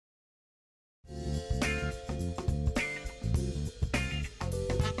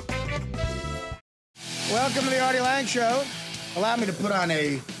Welcome to the Artie Lange Show. Allow me to put on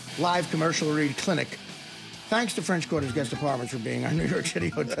a live commercial read clinic. Thanks to French Quarters Guest Apartments for being our New York City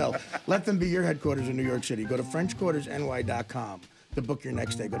hotel. Let them be your headquarters in New York City. Go to FrenchQuartersNY.com to book your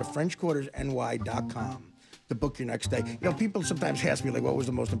next day. Go to FrenchQuartersNY.com to book your next day. You know, people sometimes ask me, like, what was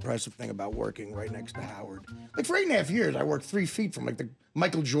the most impressive thing about working right next to Howard? Like, for 8.5 years, I worked 3 feet from, like, the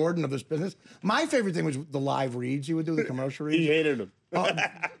Michael Jordan of this business. My favorite thing was the live reads he would do, the commercial reads. He hated them.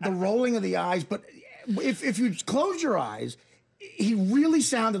 The rolling of the eyes. But if you close your eyes, he really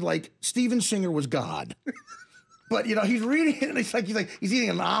sounded like Steven Singer was God. But, you know, he's reading it, and he's eating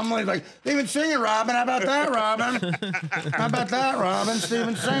an omelet. He's like, Steven Singer, Robin. How about that, Robin? How about that, Robin?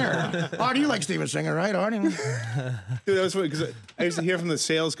 Steven Singer. Artie, you like Steven Singer, right, Artie? Dude, that was funny, because I used to hear from the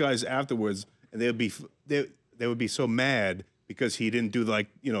sales guys afterwards, and they would be so mad because he didn't do, like,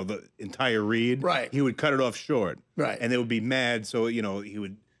 you know, the entire read. Right. He would cut it off short. Right. And they would be mad, so, you know, he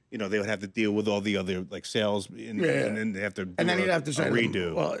would... You know, they would have to deal with all the other, like, sales, and then they have to do and then he'd have to say,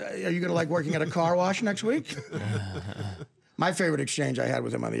 redo. Well, are you going to like working at a car wash next week? My favorite exchange I had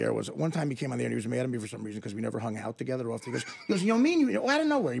with him on the air was one time he came on the air and he was mad at me for some reason because we never hung out together. He goes, you know, me and you, out of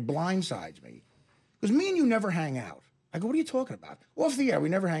nowhere, he blindsides me. He goes, me and you never hang out. I go, what are you talking about? Off the air, we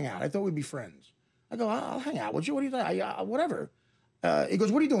never hang out. I thought we'd be friends. I go, I'll hang out with you. What do you think? Whatever. He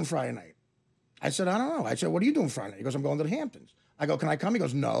goes, what are you doing Friday night? I said, I don't know. I said, what are you doing Friday night? He goes, I'm going to the Hamptons. I go, can I come? He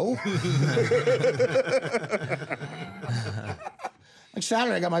goes, no. Like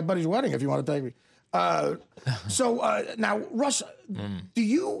Saturday, I got my buddy's wedding if you want to take me. Now, Russ, did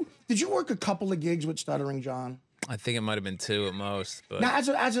you work a couple of gigs with Stuttering John? I think it might have been 2 at most. But now, as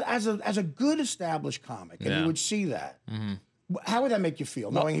a good established comic, and you would see that, how would that make you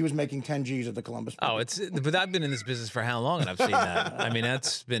feel, knowing he was making 10 G's at the Columbus? Oh, but I've been in this business for how long, and I've seen that. I mean,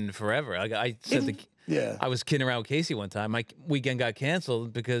 that's been forever. Like I said, I was kidding around with Casey one time. My weekend got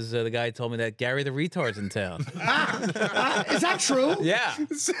canceled because the guy told me that Gary the retard's in town. Is that true? Yeah.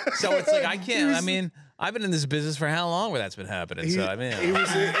 So it's like I can't. I mean, I've been in this business for how long where that's been happening? So I mean,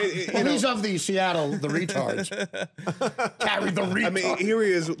 he's of the Seattle, the retards. Gary the retard. I mean, here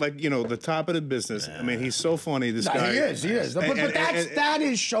he is, like, you know, the top of the business. I mean, he's so funny. This guy. He is. But that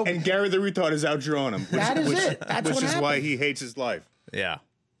is show. And Gary the retard is outdrawing him. That is it. That's which what is happened. why he hates his life. Yeah.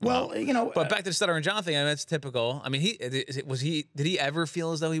 Well, you know, but back to the Stuttering John thing. I mean, that's typical. I mean, did he ever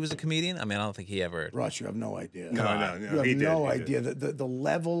feel as though he was a comedian? I mean, I don't think he ever. Russ, you have no idea. No. You have no idea the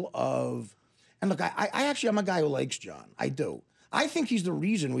level of. And look, I actually am a guy who likes John. I do. I think he's the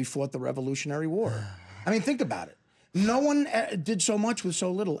reason we fought the Revolutionary War. I mean, think about it. No one did so much with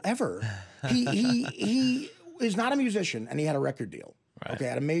so little ever. He is not a musician, and he had a record deal. Right. Okay,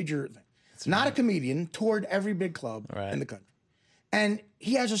 had a major thing. Not a comedian. Toured every big club in the country. And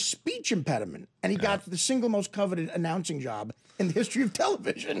he has a speech impediment, and he got the single most coveted announcing job in the history of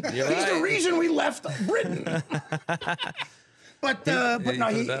television. He's the reason we left Britain. But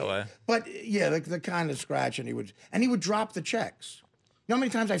the kind of scratch, and he would drop the checks. You know how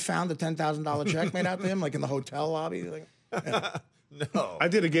many times I found the $10,000 check made out to him, like in the hotel lobby? Like, No. I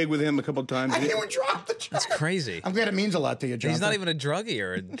did a gig with him a couple of times. And he would drop the check. That's crazy. I'm glad it means a lot to you, John. He's not even a druggie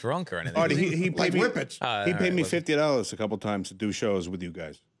or a drunk or anything. Artie, he paid me whippets. He paid me $50 a couple of times to do shows with you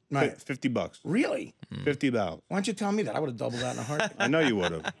guys. Right. $50. Really? $50. Why don't you tell me that? I would have doubled that in a heartbeat. I know you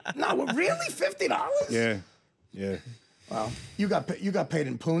would have. No, really? $50? Yeah. Well, you got paid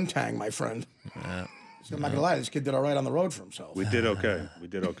in poontang, my friend. Yeah. So I'm not gonna lie, this kid did all right on the road for himself. We did okay.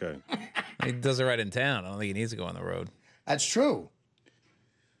 He does it right in town. I don't think he needs to go on the road. That's true.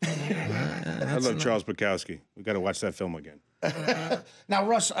 I love Charles Bukowski. We got to watch that film again. Now,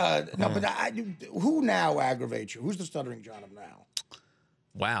 Russ, who now aggravates you? Who's the Stuttering John of now?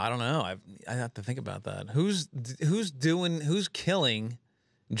 Wow, I don't know. I have to think about that. Who's killing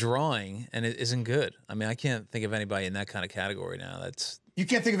drawing and it isn't good? I mean, I can't think of anybody in that kind of category now. You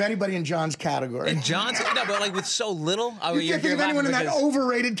can't think of anybody in John's category. In John's, no, but like with so little. You can't think of anyone in that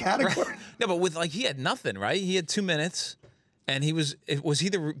overrated category. Right? No, but with he had nothing, right? He had 2 minutes. And was he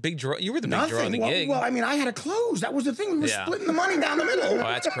the big draw? You were the big draw in the gig. Well, I mean, I had to close. That was the thing. We were splitting the money down the middle. Oh,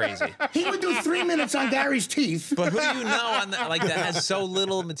 that's crazy. He would do 3 minutes on Gary's teeth. But who do you know on that has so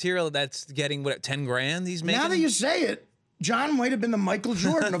little material that's getting, what, 10 grand he's making? Now that you say it, John might have been the Michael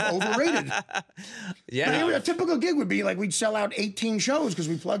Jordan of overrated. Yeah. But a typical gig would be like we'd sell out 18 shows because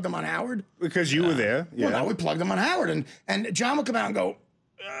we plugged them on Howard. Because you were there. Yeah. Well, no, we plugged them on Howard. And John would come out and go,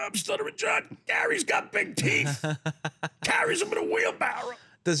 I'm Stuttering John. Gary's got big teeth. Carries him in a wheelbarrow.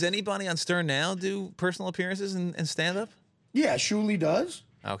 Does anybody on Stern now do personal appearances and stand-up? Yeah, Shuley does.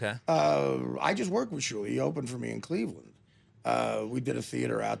 Okay. I just worked with Shuley. He opened for me in Cleveland. We did a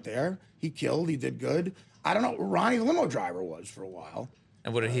theater out there. He killed. He did good. I don't know. Ronnie the limo driver was for a while.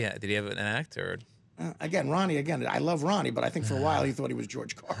 And what did he have? Did he have an act or? Again, Ronnie. Again, I love Ronnie, but I think for a while he thought he was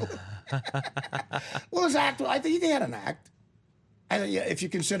George Carlin. Well, his act. I think he had an act. If you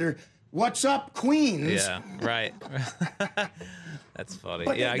consider "What's Up, Queens." Yeah, right. That's funny.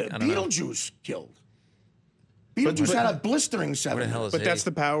 But yeah, I don't know. Beetlejuice killed. Beetlejuice had a blistering 7. What the hell is But he? that's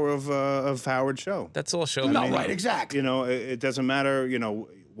the power of Howard's show. That's all show. No, right, exactly. You know, it doesn't matter, you know,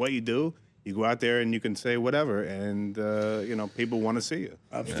 what you do. You go out there and you can say whatever, and, you know, people want to see you.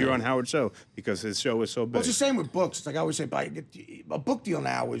 If you're on Howard's show, because his show is so big. Well, it's the same with books. It's like I always say, a book deal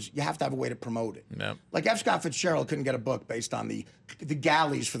now is you have to have a way to promote it. Yep. Like F. Scott Fitzgerald couldn't get a book based on the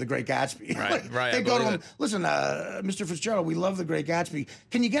galleys for The Great Gatsby. Right, right, They I go to believe him, it. listen, Mr. Fitzgerald, we love The Great Gatsby.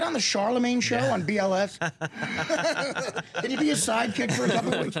 Can you get on the Charlemagne show on BLS? Can you be a sidekick for a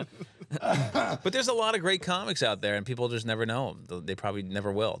couple of weeks? But there's a lot of great comics out there, and people just never know them. They probably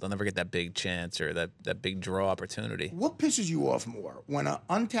never will. They'll never get that big chance or that big draw opportunity. What pisses you off more, when an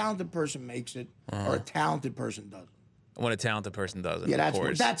untalented person makes it or a talented person doesn't? When a talented person doesn't, Yeah, of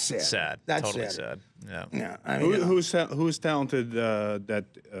course. that's sad. Sad. That's totally sad. Yeah. Yeah, I mean, Who's talented that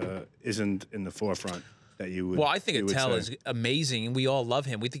isn't in the forefront that you would? Well, I think you would Attell say? is amazing, and we all love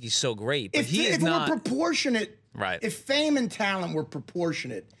him. We think he's so great, but he is if not. it were proportionate, Right. If fame and talent were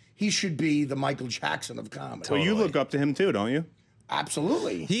proportionate, he should be the Michael Jackson of comedy. Well, you look up to him too, don't you?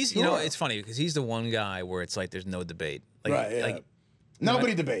 Absolutely. He's, you know, Sure. it's funny because he's the one guy where it's like there's no debate. Like, Right, yeah. like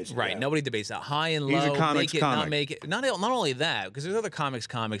Nobody debates. right, Yeah. nobody debates that. High and low, He's a comics make it, not comic. make it. Not only that, because there's other comics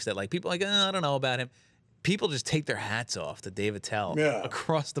that like people like, I don't know about him. People just take their hats off to Dave Attell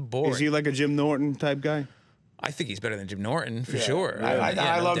across the board. Is he like a Jim Norton type guy? I think he's better than Jim Norton for sure. I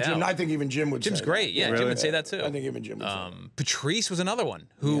no love doubt. Jim. I think even Jim would Jim's say great. that. Yeah, Jim would say that too. I think even Jim would say that. Patrice was another one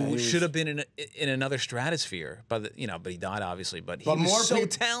who should have been in another stratosphere, but but he died obviously. But he was so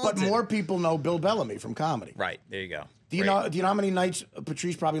talented. But more people know Bill Bellamy from comedy. Right there, you go. Do you know how many nights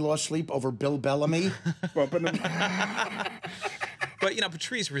Patrice probably lost sleep over Bill Bellamy? But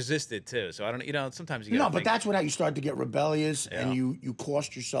Patrice resisted too, so I don't. Sometimes you But that's what you start to get rebellious, and you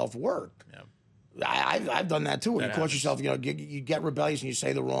cost yourself work. Yeah. I've done that too. When you happens. cost yourself, you get rebellious and you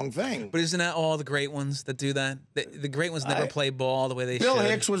say the wrong thing. But isn't that all the great ones that do that? The great ones never play ball the way they Bill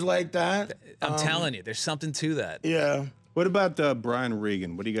should. Hicks was like that. I'm telling you, there's something to that. Yeah, What about Brian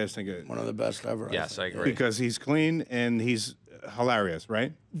Regan? What do you guys think of? one of the best ever. Yes, I agree. Because he's clean and he's hilarious,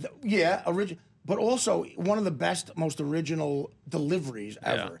 right? Yeah, but also one of the best, most original deliveries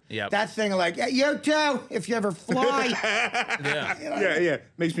ever. Yeah. That thing like, yeah, you too, if you ever fly. Yeah. Yeah.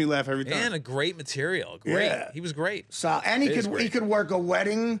 Makes me laugh every time. And a great material. Great. Yeah. He was great. So, and he could work a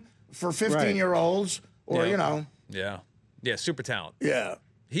wedding for 15-year-olds or, Yeah. Yeah, super talent. Yeah.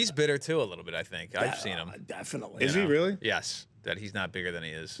 He's bitter too a little bit, I think. I've seen him. Definitely. Is he really? Yes. That he's not bigger than he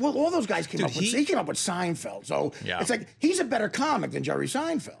is. Well, all those guys came up with. he- He came up with Seinfeld, so Yeah. it's like he's a better comic than Jerry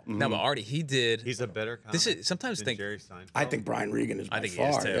Seinfeld. No, but Artie, he did. He's a better comic. This is sometimes than think. Jerry Seinfeld. I think Brian Regan is by I think far.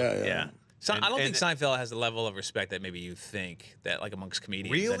 he is too. Yeah. So I don't think and- Seinfeld has the level of respect that maybe you think that like amongst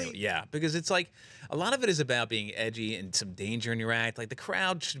comedians. Really? Anyway. Yeah, because it's like a lot of it is about being edgy and some danger in your act. Like the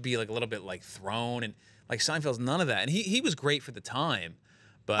crowd should be like a little bit like thrown, and like Seinfeld's none of that. And he was great for the time,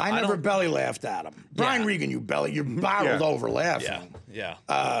 but I never don't, belly laughed at him. Brian Regan, you barreled over laughing. Yeah.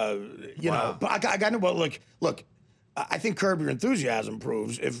 You know, but I got to. Well, look. I think Curb Your Enthusiasm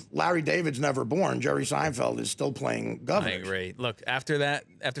proves if Larry David's never born, Jerry Seinfeld is still playing governor. I agree. Look, after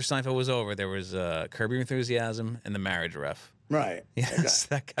Seinfeld was over, there was Curb Your Enthusiasm and The Marriage Ref. Right. Yes,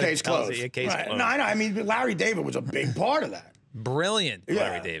 that kind Case of tells closed. you. Case Right. closed. No, I know. I mean, Larry David was a big part of that. Brilliant,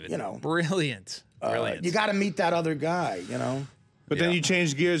 Larry David. you know. Brilliant. Brilliant. You got to meet that other guy, you know. But then you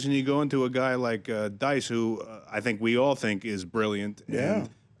change gears and you go into a guy like Dice, who I think we all think is brilliant and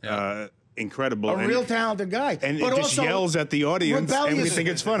incredible. A real talented guy. And but it just also yells at the audience, and we rebellious- think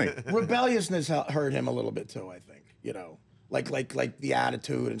it's funny. Rebelliousness hurt him a little bit too, I think. You know, like the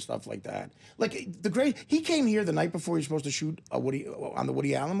attitude and stuff like that. Like he came here the night before he was supposed to shoot on the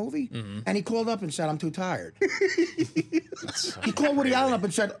Woody Allen movie, and he called up and said, "I'm too tired." He called Woody Allen up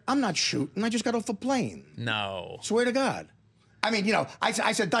and said, "I'm not shooting. I just got off a plane." No. Swear to God. I mean, you know, I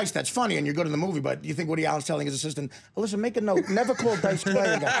said, Dice, that's funny, and you're good in the movie, but you think Woody Allen's telling his assistant, listen, make a note, never call Dice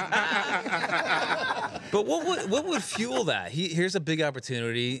Clay again. But what would fuel that? Here's a big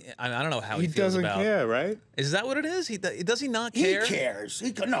opportunity. I don't know how he feels doesn't about. care, right? Is that what it is? Does he not He care? cares.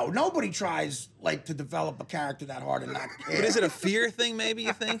 No, nobody tries to develop a character that hard and not care. But is it a fear thing? Maybe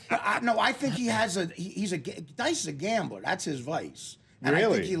you think? No, I think he has Dice is a gambler. That's his vice. And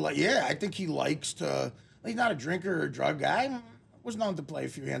Really? I think he likes to. He's not a drinker or a drug guy. Was known to play a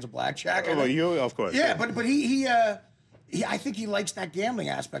few hands of blackjack. Oh, well, you, of course. Yeah, but I think he likes that gambling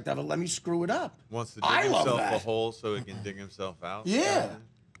aspect of it. Let me screw it up. Wants to dig I love himself that. a hole so he can dig himself out. Yeah.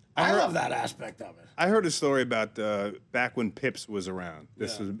 I love that aspect of it. I heard a story about back when Pips was around.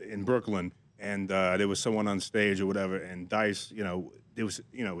 This was in Brooklyn, and there was someone on stage or whatever, and Dice, it was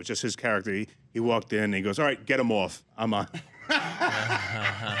just his character. He walked in and he goes, "All right, get him off. I'm on."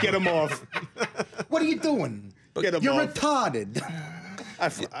 Get him off. What are you doing? Get him You're off. retarded.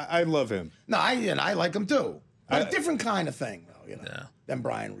 I love him. No, I like him too. But a different kind of thing, though, than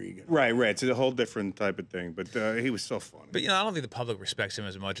Brian Regan. Right. It's a whole different type of thing. But he was so funny. But I don't think the public respects him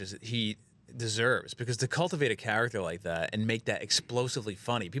as much as he deserves, because to cultivate a character like that and make that explosively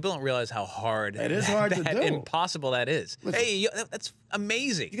funny, people don't realize how hard it is hard to do. Impossible that is. Listen, hey, that's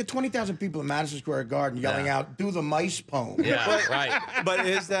amazing. You get 20,000 people in Madison Square Garden yelling out, "Do the mice poem." Yeah, right. But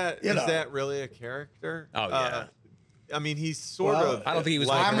is that really a character? Oh yeah. I mean, he's sort of. I don't think he was.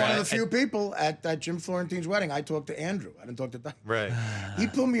 I'm one of the few people at Jim Florentine's wedding. I talked to Andrew. I didn't talk to Dice. Right. He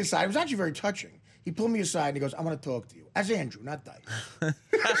pulled me aside. It was actually very touching. He pulled me aside and he goes, "I want to talk to you." As Andrew, not Dice.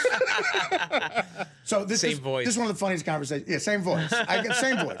 So this voice. This is one of the funniest conversations. Yeah, same voice. I get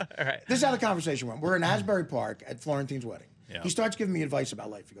same voice. All right. This is how the conversation went. We're in Asbury Park at Florentine's wedding. Yeah. He starts giving me advice about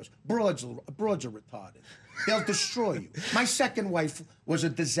life. He goes, broads are retarded. They'll destroy you. My second wife was a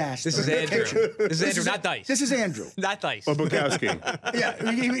disaster. This is Andrew. This is Andrew, not Dice. This is Andrew. Not Dice. Or Bukowski.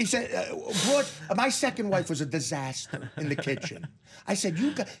 Yeah, he said, my second wife was a disaster in the kitchen. I said,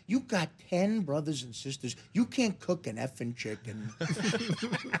 you got 10 brothers and sisters. You can't cook an effing chicken.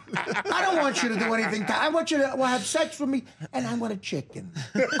 I don't want you to do anything. I want you to have sex with me, and I want a chicken.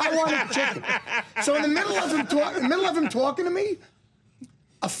 I want a chicken. So in the middle of him talking to me,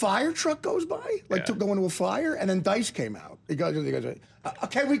 a fire truck goes by, to go into a fire, and then Dice came out. He goes,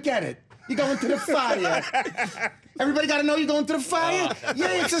 okay, we get it. You're going to the fire. Everybody got to know you're going to the fire?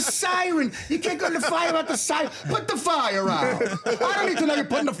 Yeah, it's a siren. You can't go to the fire without the siren. Put the fire out. I don't need to know you're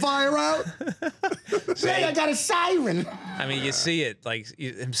putting the fire out. Say, I got a siren. I mean, you see it,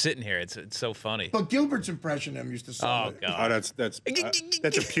 him sitting here. It's so funny. But Gilbert's impression of him used to say, oh, God. Oh, that's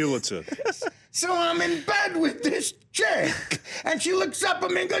a Pulitzer. So I'm in bed with this chick, and she looks up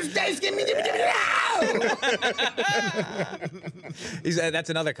at me and goes, "Dice, give me." That's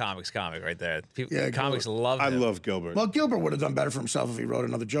another comics comic right there. Comics love him. I love Gilbert. Well, Gilbert would have done better for himself if he wrote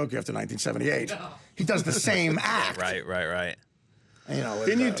another joke after 1978. No. He does the same act. Right.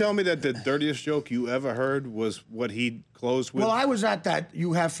 Didn't you tell me that the dirtiest joke you ever heard was what he closed with? Well, I was at that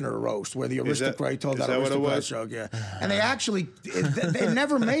Hugh Hefner roast where the aristocrat told that aristocrat joke, and they actually, they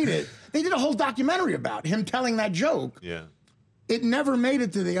never made it. They did a whole documentary about him telling that joke. Yeah. It never made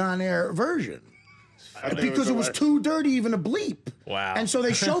it to the on-air version. Because it was too dirty even to bleep. Wow. And so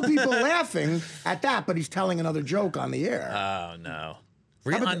they show people laughing at that, but he's telling another joke on the air. Oh, no.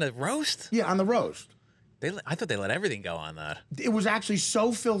 Really? On the roast? Yeah, on the roast. I thought they let everything go on that. It was actually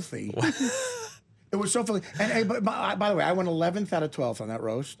so filthy. It was so filthy. And by the way, I went 11th out of 12th on that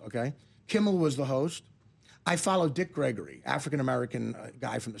roast, okay? Kimmel was the host. I followed Dick Gregory, African-American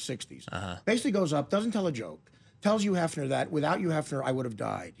guy from the 60s. Basically goes up, doesn't tell a joke, tells Hugh Hefner that without Hugh Hefner, I would have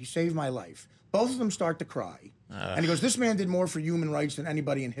died. He saved my life. Both of them start to cry. And he goes, this man did more for human rights than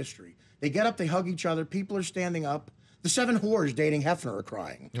anybody in history. They get up, they hug each other, people are standing up. The 7 whores dating Hefner are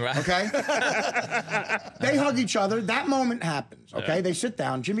crying, okay? They hug each other. That moment happens, okay? Yeah. They sit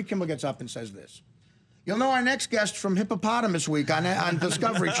down. Jimmy Kimmel gets up and says this. You'll know our next guest from Hippopotamus Week on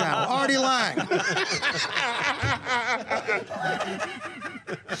Discovery Channel, Artie Lange.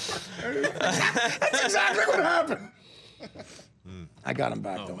 That's exactly what happened. I got him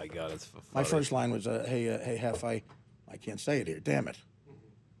back, though. Oh, my God, that's funny. My first line was, hey, Hef, I can't say it here, damn it.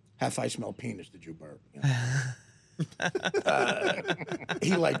 Hef, I smell penis, did you burp? You know?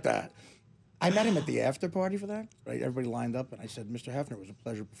 He liked that. I met him at the after party for that, right? Everybody lined up, and I said, Mr. Hefner, it was a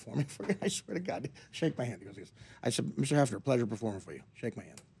pleasure performing for you. I swear to God. Shake my hand. He goes, I said, Mr. Hefner, pleasure performing for you. Shake my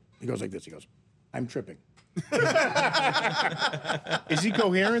hand. He goes like this. He goes, I'm tripping. Is he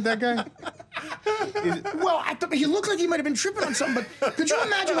coherent, that guy? Well, he looked like he might have been tripping on something, but could you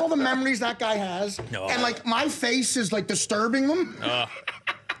imagine all the memories that guy has? No. And, my face is, disturbing them?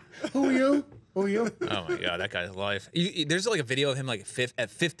 Who are you? Who are you? Oh, my God, that guy's life. There's a video of him at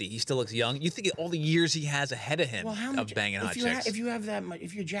 50. He still looks young. You think of all the years he has ahead of him of banging hot chicks. If you have that much,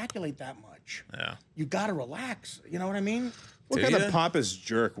 if you ejaculate that much, you got to relax. You know what I mean? What kind of pompous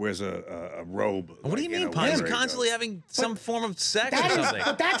jerk wears a robe? What do you mean, pompous? He's constantly having some form of sex or something.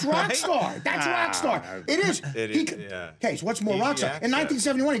 But that's rock star. That's rock star. It is. Okay, so what's more rock star? In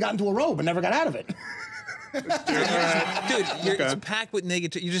 1971, he got into a robe and never got out of it. Dude, it's packed with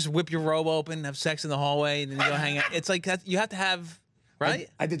naked. You just whip your robe open, have sex in the hallway, and then you go hang out. It's like that. You have to have, right?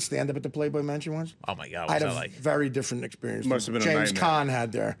 I did stand up at the Playboy Mansion once. Oh my God, I had what's a that like? Very different experience. Must have been James a nightmare. Caan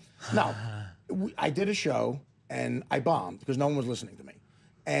had there. No, I did a show and I bombed because no one was listening to me.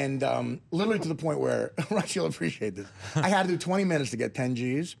 And literally to the point where, Russ, you'll appreciate this. I had to do 20 minutes to get 10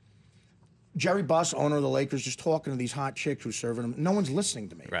 G's. Jerry Buss, owner of the Lakers, just talking to these hot chicks who's serving them. No one's listening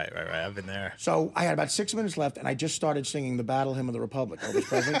to me. Right. I've been there. So I had about 6 minutes left, and I just started singing the Battle Hymn of the Republic. Elvis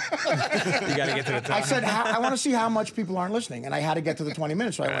Presley. You got to get to the top. I said, I want to see how much people aren't listening, and I had to get to the 20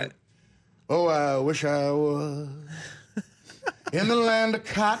 minutes. So I went, oh, I wish I was in the land of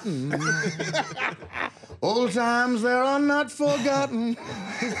cotton. Old times there are not forgotten.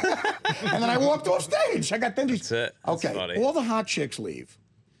 And then I walked off stage. I got 10 G's. That's it. That's okay, funny. all the hot chicks leave.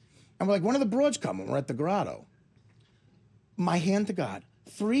 And we're like, one of the broads come when we're at the grotto. My hand to God,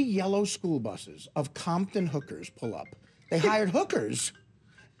 3 yellow school buses of Compton hookers pull up. They hired hookers,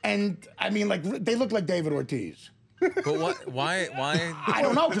 and I mean, like, they look like David Ortiz. But what? Why? I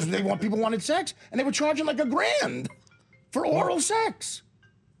don't know, because people wanted sex, and they were charging like $1,000 for oral sex.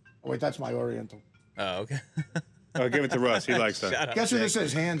 Oh wait, that's my Oriental. Oh, okay. Oh, give it to Russ. He likes that. Shut up, Guess who Jake. this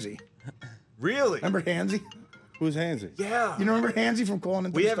is? Hansy. Really? Remember Hansy? Who's Hansy? Yeah. You remember Hansy from calling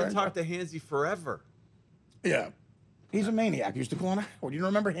into We the haven't Stern talked to Hansy forever. Yeah. He's a maniac. He used to call in Howard. You don't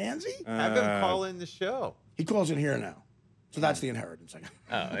remember Hansy? Have him call in the show. He calls in here now. So that's the inheritance.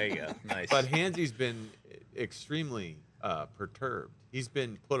 Oh, there you go. Nice. But Hansy's been extremely perturbed. He's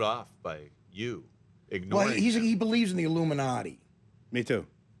been put off by you ignoring Well, him. he believes in the Illuminati. Me too.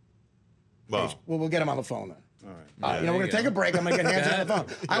 Well, Well, we'll get him on the phone then. All right. You know, we're there going you to take go. a break. I'm going to get Hansy on the phone.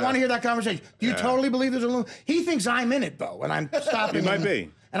 I want to hear that conversation. Do you totally believe there's a Illuminati? He thinks I'm in it, though, and I'm stopping He might him.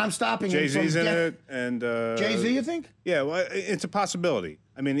 be. And I'm stopping him Jay-Z's from in it, and Jay-Z, you think? Yeah, well, it's a possibility.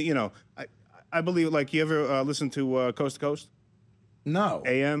 I mean, you know, I believe. Like, you ever listen to Coast to Coast No.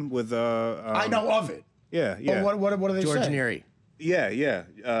 AM with? I know of it. Yeah, yeah. But what do they George say? Neary. Yeah.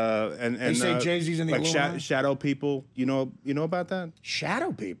 And They say Jay-Z's in the like Illuminati? shadow people. You know about that?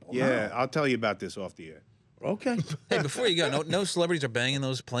 Shadow people. Yeah, No. I'll tell you about this off the air. Okay. Hey, before you go, no celebrities are banging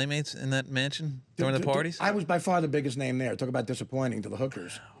those playmates in that mansion during the parties? I was by far the biggest name there. Talk about disappointing to the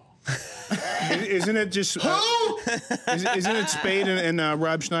hookers. Isn't it just? Isn't it Spade and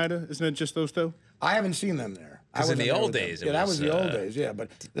Rob Schneider? Isn't it just those two? I haven't seen them there. I 'Cause in wasn't the there old with them. days, it Yeah, that was, was the old days, yeah. But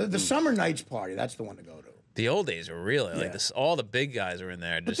the summer nights party, that's the one to go to. The old days were really like Yeah. this. All the big guys are in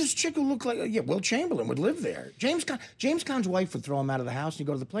there. But Just this chick who looked like, Will Chamberlain would live there. James Caan's wife would throw him out of the house and he'd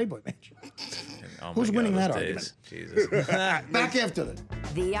go to the Playboy Mansion. oh my Who's God, winning those that days. argument? Jesus. Back after this.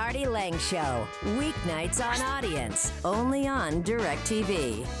 The Artie Lange Show, weeknights on Audience, only on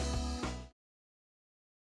DirecTV.